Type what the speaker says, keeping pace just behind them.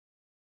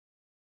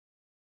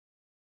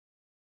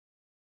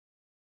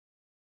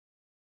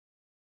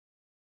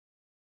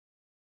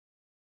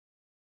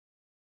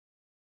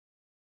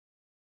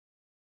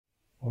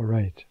All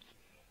right.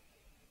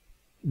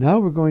 Now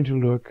we're going to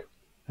look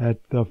at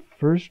the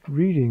first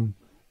reading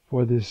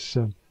for this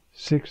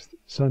sixth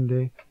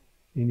Sunday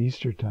in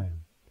Easter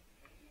time.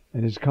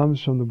 And it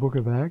comes from the book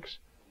of Acts,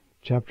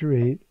 chapter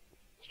 8,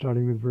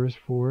 starting with verse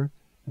 4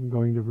 and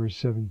going to verse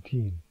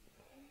 17.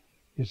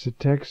 It's a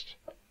text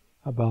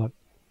about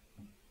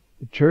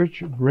the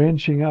church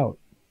branching out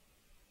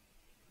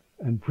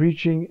and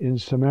preaching in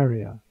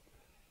Samaria,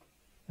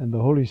 and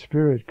the Holy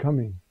Spirit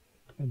coming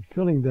and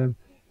filling them.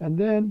 And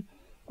then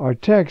our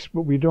text,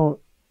 but we don't,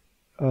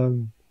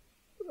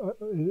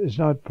 it's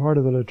not part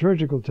of the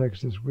liturgical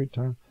text this week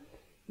time,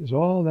 is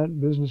all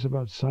that business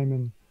about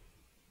Simon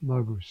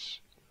Magus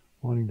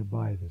wanting to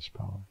buy this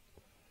power.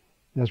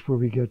 That's where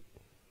we get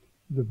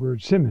the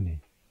word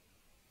simony.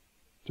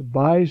 To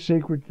buy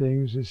sacred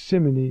things is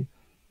simony,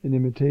 in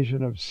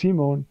imitation of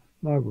Simon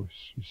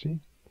Magus, you see?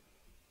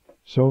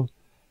 So,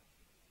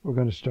 we're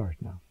going to start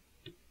now.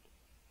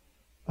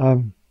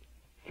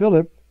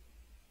 Philip,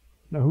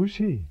 now who's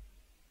he?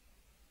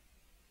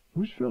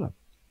 Who's Philip?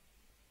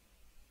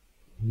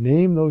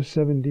 Name those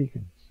 7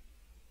 deacons.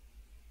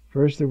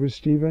 First there was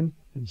Stephen,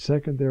 and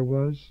second there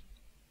was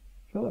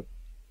Philip.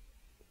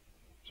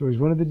 So he's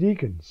one of the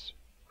deacons.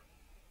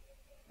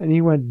 And he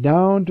went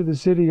down to the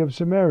city of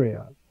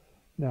Samaria.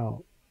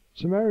 Now,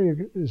 Samaria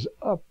is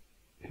up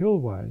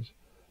hill-wise,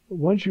 but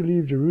once you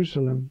leave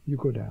Jerusalem, you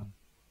go down.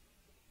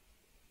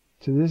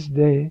 To this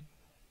day,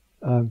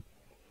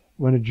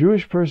 when a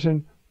Jewish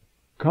person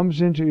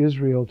comes into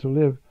Israel to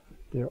live,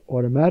 they're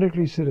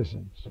automatically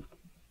citizens.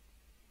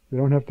 They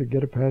don't have to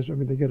get a passport. I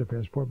mean, they get a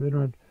passport, but they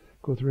don't have to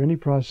go through any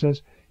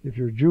process. If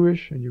you're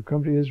Jewish and you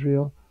come to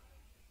Israel,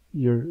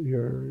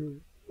 you're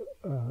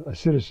a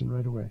citizen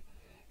right away.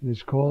 And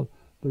it's called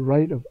the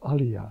right of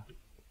Aliyah,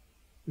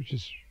 which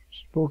is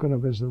spoken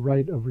of as the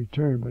right of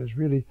return, but it's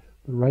really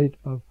the right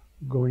of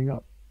going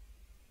up,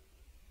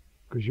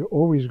 because you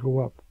always go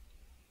up.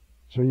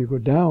 So you go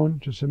down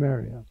to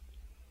Samaria.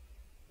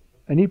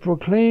 And he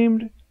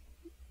proclaimed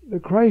the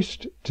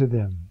Christ to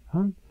them.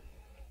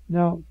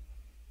 Now,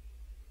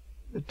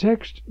 the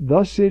text,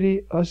 the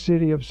city, a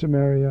city of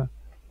Samaria,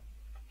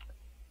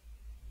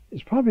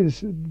 is probably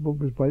what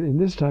was in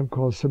this time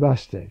called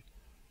Sebaste,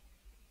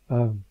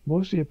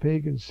 mostly a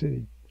pagan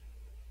city.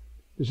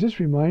 Does this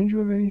remind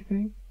you of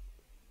anything?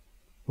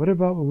 What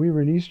about when we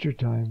were in Easter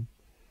time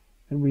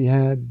and we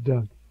had,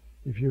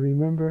 if you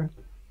remember,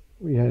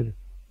 we had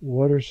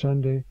Water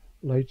Sunday,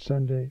 Light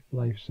Sunday,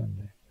 Life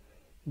Sunday.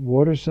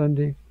 Water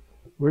Sunday,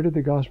 where did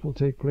the gospel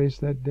take place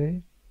that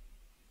day?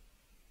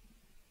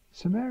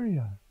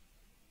 Samaria.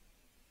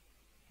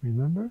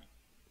 Remember?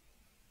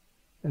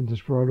 And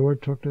just for our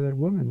Lord talked to that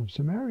woman of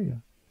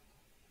Samaria.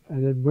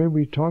 And then when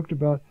we talked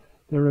about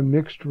they're a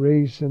mixed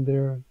race and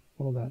they're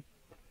all that,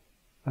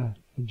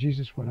 and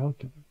Jesus went out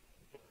to them.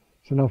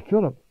 So now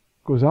Philip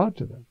goes out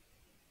to them.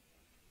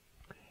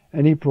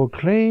 And he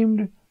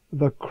proclaimed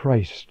the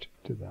Christ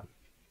to them.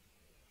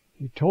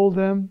 He told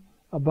them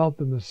about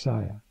the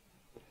Messiah.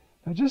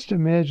 Now just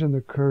imagine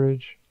the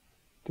courage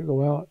to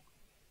go out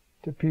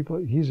to people.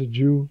 He's a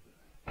Jew.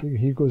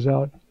 He goes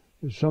out.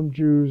 There's some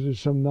Jews, there's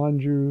some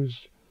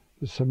non-Jews,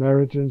 the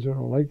Samaritans who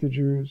don't like the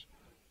Jews,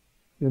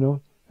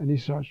 and he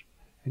starts,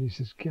 and he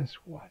says, guess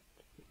what?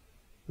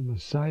 The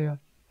Messiah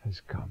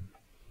has come.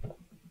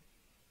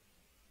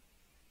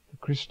 The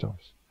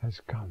Christos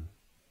has come.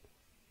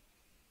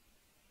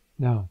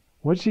 Now,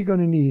 what's he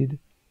going to need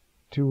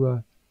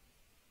to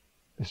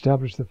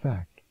establish the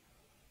fact?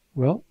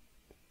 Well,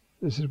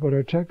 this is what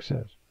our text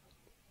says.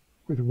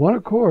 With one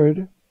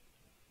accord,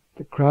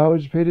 the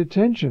crowds paid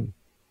attention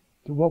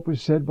to what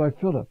was said by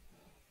Philip.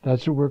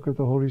 That's the work of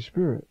the Holy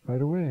Spirit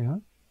right away,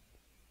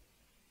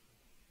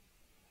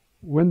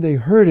 When they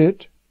heard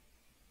it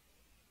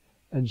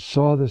and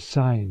saw the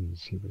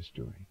signs he was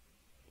doing.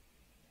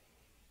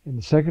 In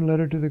the second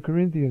letter to the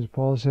Corinthians,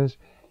 Paul says,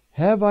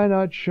 have I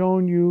not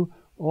shown you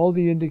all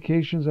the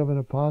indications of an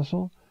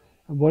apostle?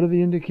 And what are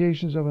the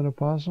indications of an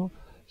apostle?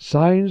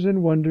 Signs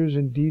and wonders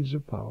and deeds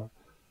of power.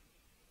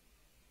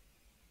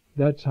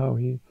 That's how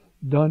he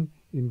done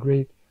in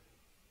great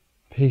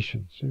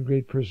patience and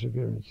great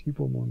perseverance.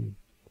 Hypomone.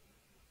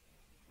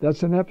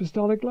 That's an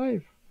apostolic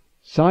life.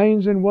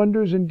 Signs and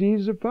wonders and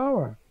deeds of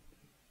power.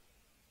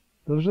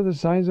 Those are the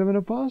signs of an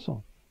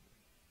apostle.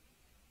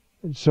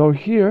 And so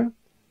here,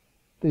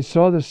 they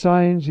saw the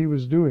signs he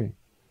was doing.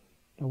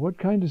 Now what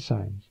kind of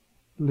signs?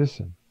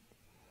 Listen.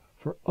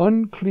 For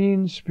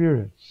unclean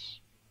spirits,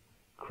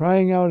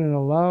 crying out in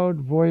a loud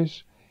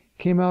voice,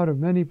 came out of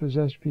many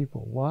possessed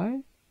people.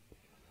 Why?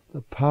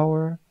 The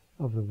power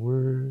of the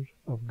Word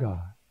of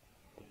God.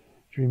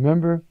 Do you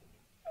remember,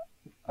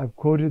 I've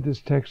quoted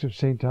this text of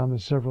St.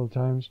 Thomas several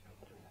times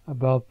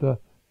about the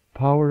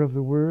power of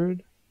the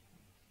Word.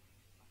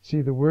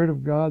 See, the Word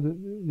of God,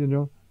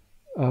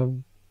 the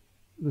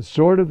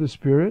sword of the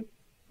Spirit,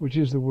 which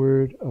is the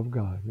Word of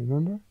God.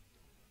 Remember?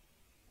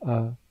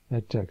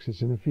 That text,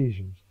 it's in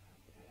Ephesians.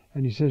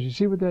 And he says, you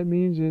see what that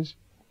means is,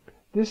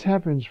 this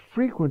happens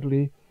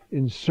frequently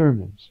in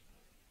sermons,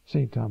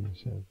 St. Thomas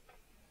says.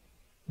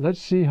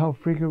 Let's see how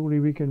frequently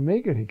we can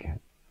make it again.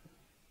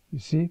 You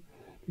see?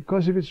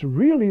 Because if it's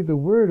really the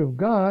Word of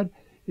God,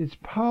 it's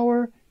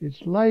power,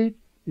 it's light,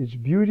 it's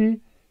beauty,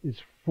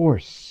 it's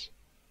force.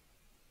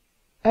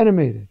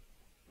 Animated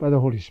by the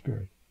Holy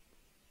Spirit.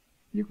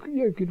 You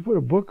could put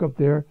a book up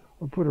there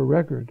or put a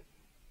record.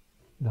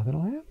 Nothing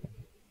will happen.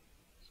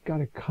 It's got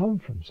to come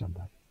from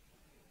somebody.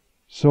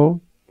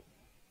 So,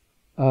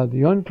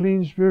 the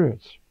unclean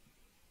spirits,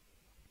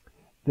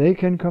 they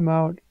can come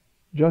out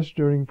just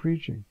during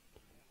preaching.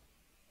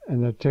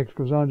 And the text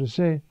goes on to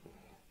say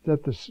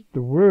that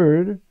the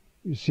word,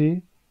 you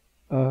see,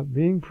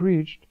 being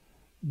preached,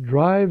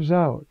 drives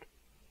out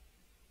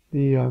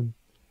the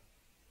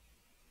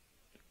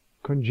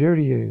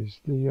congeries,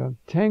 the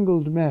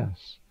tangled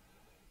mass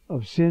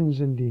of sins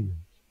and demons,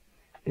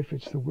 if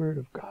it's the Word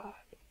of God.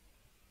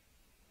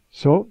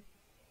 So,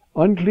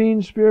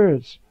 unclean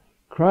spirits,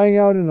 crying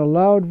out in a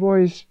loud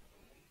voice,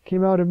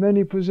 came out of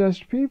many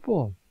possessed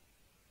people.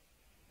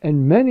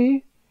 And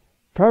many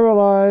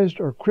paralyzed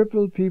or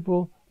crippled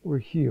people were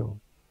healed.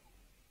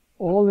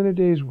 All in a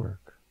day's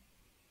work.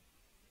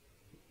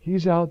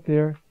 He's out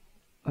there,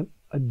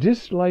 a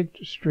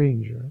disliked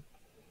stranger,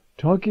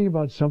 talking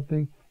about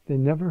something they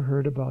never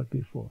heard about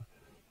before.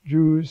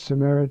 Jews,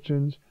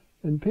 Samaritans,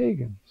 and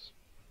pagans.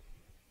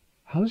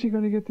 How's he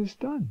going to get this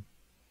done?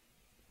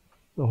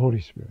 The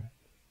Holy Spirit.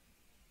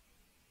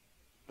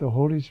 The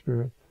Holy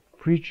Spirit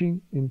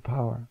preaching in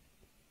power.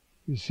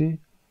 You see?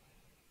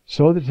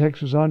 So the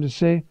text goes on to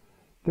say,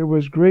 there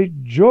was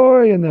great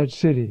joy in that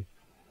city.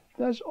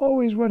 That's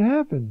always what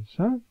happens,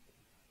 huh?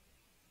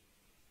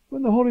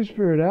 When the Holy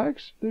Spirit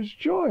acts, there's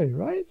joy,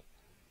 right?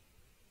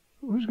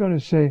 Who's going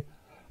to say,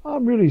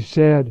 I'm really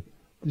sad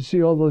to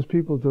see all those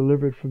people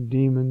delivered from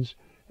demons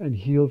and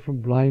healed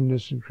from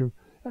blindness and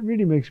that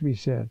really makes me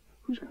sad.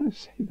 Who's going to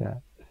say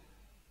that?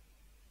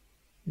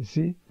 You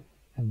see?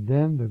 And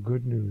then the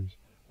good news.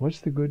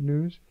 What's the good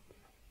news?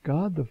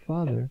 God the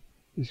Father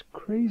is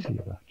crazy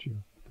about you.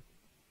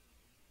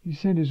 He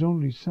sent His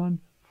only Son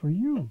for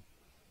you.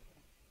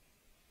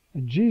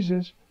 And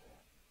Jesus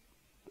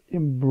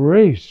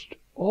embraced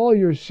all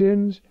your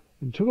sins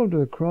and took them to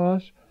the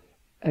cross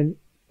and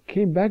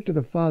came back to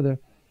the Father.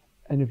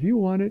 And if you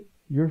want it,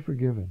 you're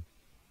forgiven.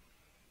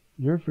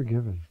 You're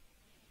forgiven.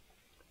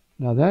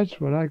 Now that's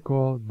what I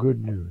call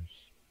good news.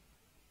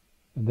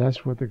 And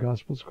that's what the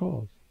Gospel's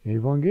called.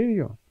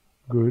 Evangelion.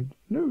 Good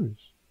news.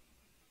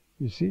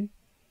 You see?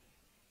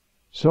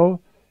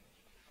 So,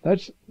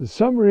 that's the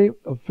summary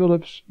of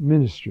Philip's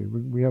ministry.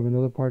 We have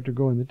another part to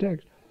go in the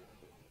text.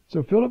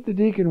 So Philip the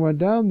deacon went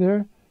down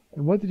there,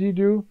 and what did he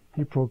do?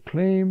 He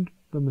proclaimed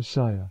the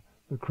Messiah,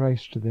 the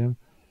Christ, to them.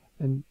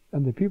 And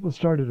the people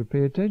started to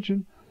pay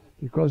attention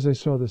because they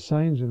saw the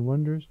signs and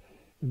wonders,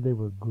 and they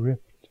were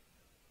gripped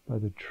by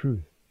the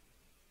truth.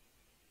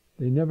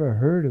 They never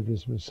heard of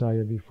this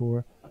Messiah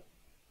before,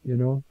 you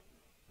know,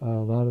 a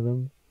lot of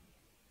them.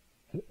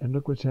 And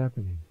look what's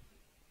happening.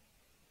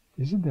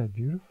 Isn't that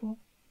beautiful?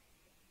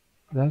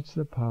 That's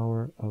the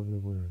power of the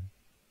Word.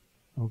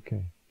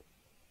 Okay.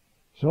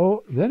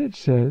 So then it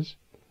says,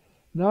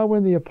 now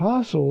when the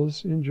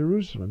apostles in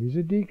Jerusalem, he's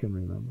a deacon,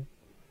 remember,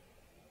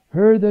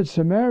 heard that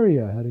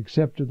Samaria had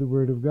accepted the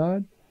Word of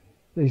God,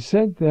 they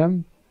sent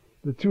them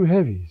the two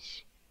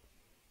heavies,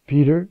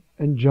 Peter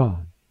and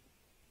John.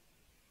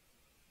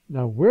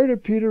 Now where do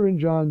Peter and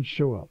John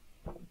show up?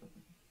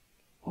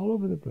 All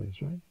over the place,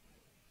 right?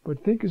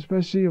 But think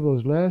especially of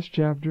those last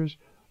chapters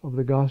of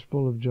the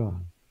Gospel of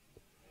John.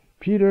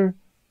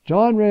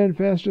 John ran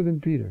faster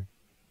than Peter,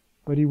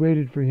 but he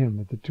waited for him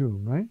at the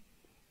tomb, right?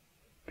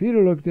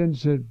 Peter looked in and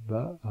said,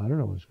 I don't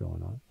know what's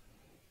going on,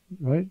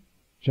 right?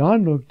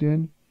 John looked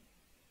in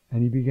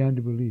and he began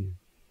to believe.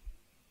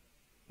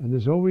 And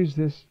there's always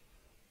this.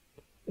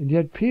 And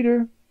yet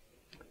Peter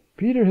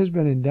has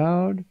been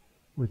endowed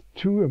with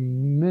two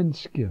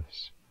immense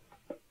gifts: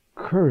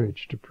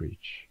 courage to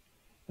preach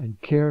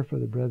and care for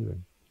the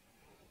brethren.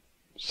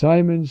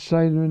 Simon,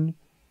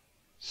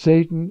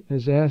 Satan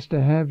has asked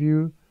to have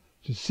you,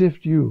 to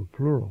sift you,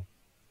 plural,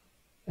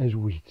 as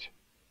wheat.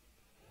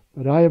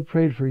 But I have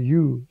prayed for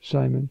you,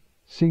 Simon,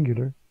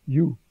 singular,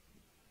 you,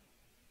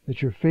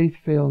 that your faith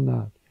fail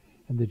not,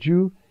 and that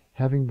you,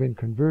 having been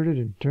converted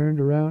and turned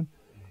around,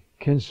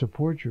 can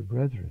support your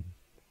brethren.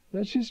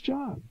 That's his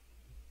job.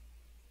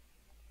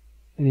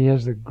 And he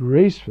has the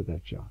grace for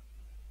that job.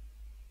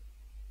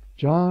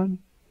 John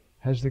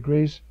has the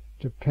grace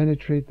to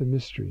penetrate the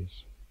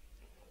mysteries.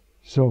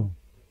 So,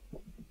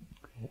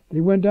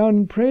 they went down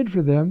and prayed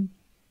for them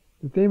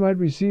that they might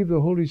receive the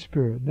Holy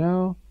Spirit.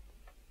 Now,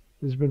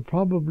 there's been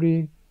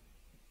probably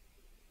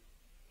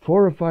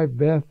 4 or 5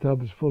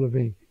 bathtubs full of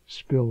ink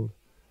spilled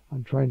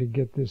on trying to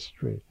get this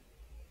straight.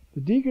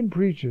 The deacon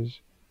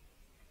preaches,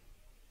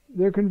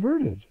 they're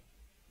converted.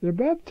 They're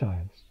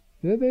baptized.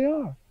 There they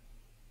are.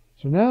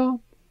 So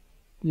now,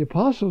 the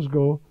apostles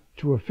go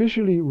to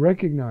officially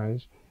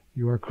recognize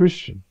you are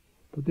Christian.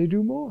 But they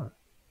do more.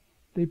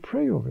 They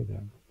pray over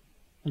them.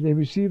 And they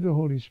receive the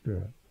Holy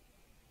Spirit.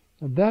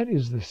 And that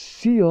is the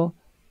seal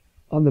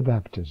on the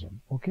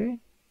baptism, okay?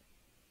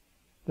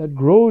 That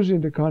grows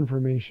into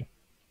confirmation.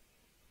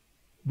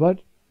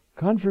 But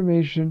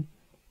Confirmation,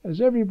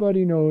 as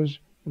everybody knows,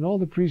 and all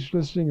the priests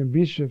listening and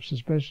bishops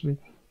especially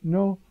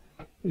know,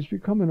 it's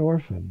become an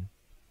orphan.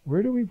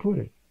 Where do we put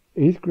it?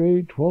 8th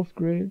grade, 12th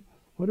grade?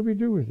 What do we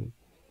do with it?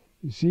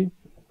 You see,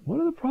 one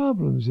of the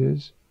problems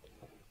is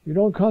we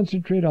don't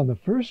concentrate on the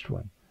first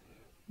one.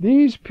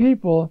 These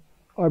people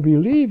are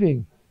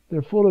believing.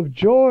 They're full of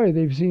joy.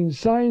 They've seen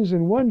signs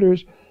and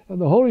wonders, and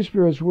the Holy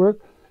Spirit's work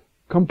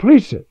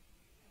completes it.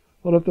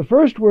 Well, if the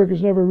first work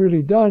is never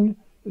really done,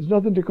 there's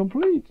nothing to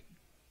complete.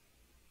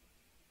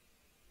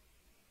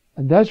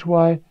 And that's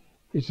why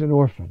it's an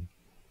orphan.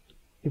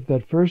 If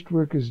that first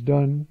work is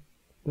done,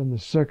 then the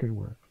second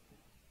work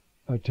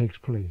takes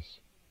place.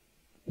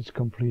 It's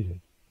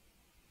completed.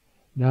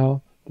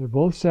 Now, they're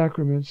both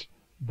sacraments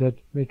that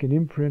make an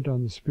imprint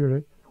on the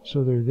Spirit,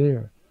 so they're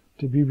there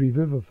to be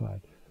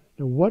revivified.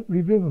 Now, what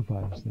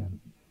revivifies them?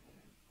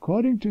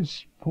 According to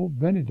Pope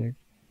Benedict,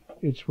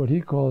 it's what he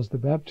calls the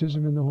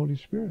baptism in the Holy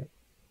Spirit.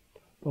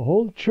 The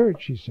whole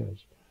church, he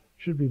says,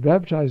 should be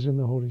baptized in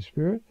the Holy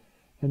Spirit.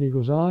 And he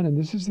goes on, and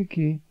this is the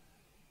key,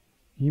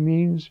 he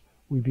means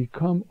we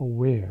become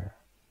aware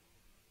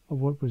of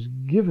what was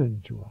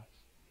given to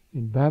us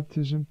in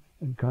baptism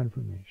and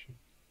confirmation.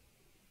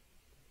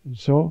 And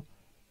so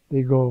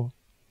they go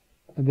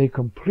and they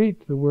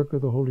complete the work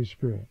of the Holy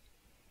Spirit.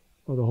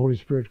 Well, the Holy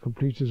Spirit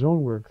completes his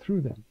own work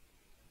through them.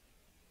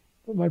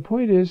 But my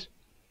point is,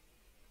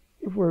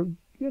 if we're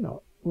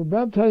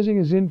baptizing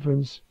as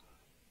infants,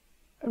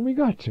 and we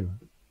got to,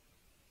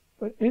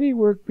 but any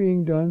work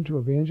being done to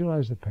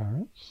evangelize the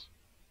parents,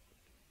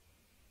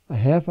 a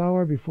half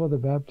hour before the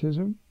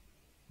baptism,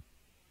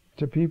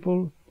 to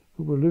people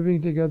who were living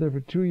together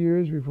for 2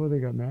 years before they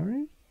got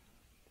married,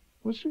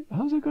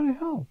 how's it going to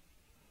help?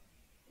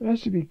 There has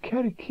to be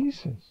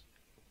catechesis.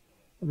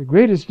 And the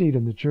greatest need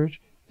in the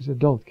church is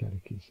adult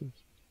catechesis.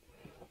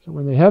 So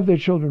when they have their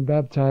children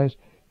baptized,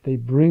 they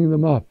bring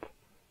them up.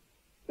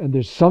 And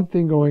there's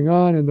something going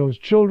on in those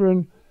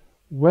children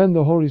when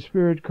the Holy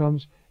Spirit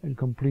comes and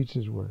completes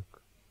his work.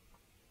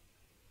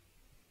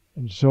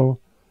 And so,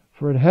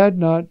 for it had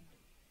not,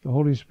 the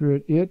Holy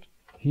Spirit,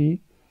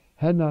 he,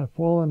 had not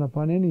fallen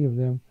upon any of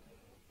them.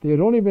 They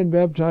had only been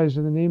baptized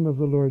in the name of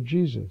the Lord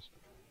Jesus.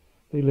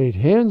 They laid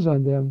hands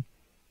on them,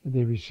 and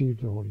they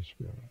received the Holy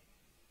Spirit.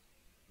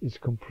 It's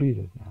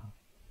completed now.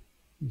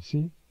 You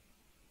see?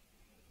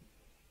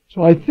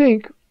 So I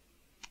think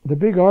the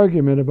big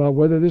argument about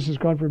whether this is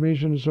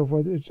confirmation and so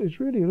forth,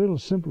 it's really a little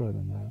simpler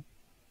than that.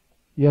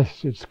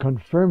 Yes, it's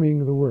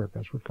confirming the work.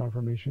 That's what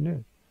confirmation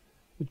is.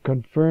 It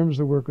confirms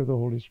the work of the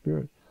Holy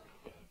Spirit,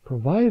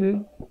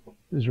 provided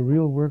there's a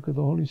real work of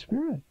the Holy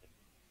Spirit.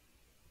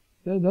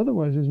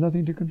 Otherwise, there's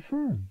nothing to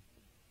confirm.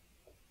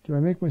 Do I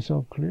make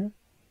myself clear?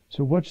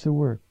 So what's the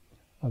work?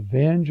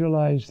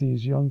 Evangelize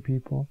these young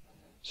people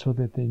so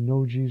that they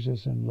know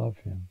Jesus and love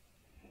him.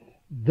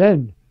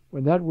 Then,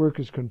 when that work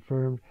is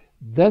confirmed,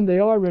 then they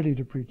are ready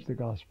to preach the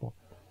gospel,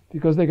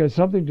 because they got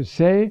something to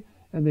say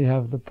and they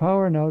have the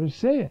power now to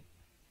say it.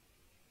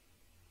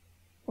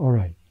 All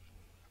right.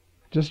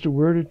 Just a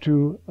word or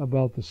two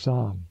about the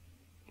psalm.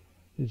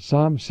 It's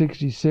Psalm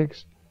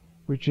 66,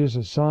 which is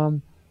a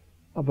psalm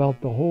about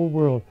the whole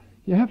world.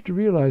 You have to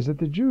realize that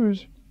the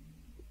Jews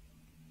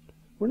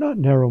were not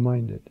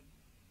narrow-minded.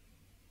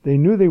 They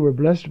knew they were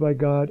blessed by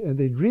God, and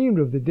they dreamed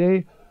of the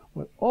day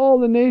when all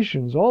the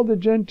nations, all the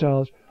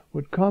Gentiles,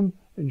 would come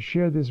and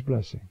share this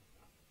blessing.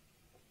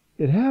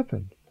 It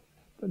happened,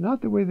 but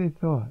not the way they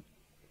thought,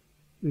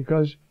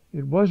 because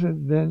it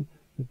wasn't then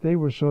that they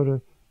were sort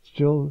of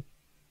still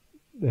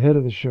the head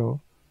of the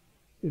show.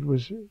 It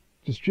was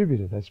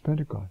distributed. That's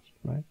Pentecost,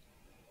 right?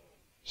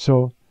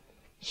 So,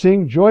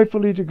 sing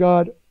joyfully to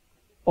God,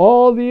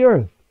 all the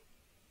earth.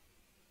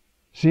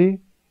 See?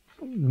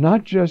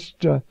 Not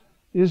just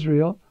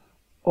Israel,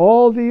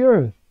 all the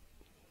earth.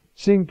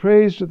 Sing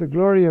praise to the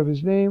glory of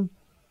his name.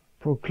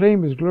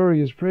 Proclaim his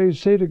glorious praise.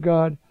 Say to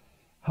God,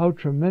 how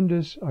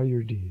tremendous are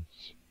your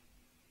deeds.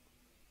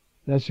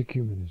 That's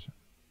ecumenism.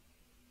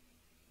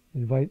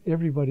 Invite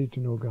everybody to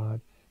know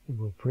God, and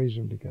we'll praise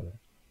him together.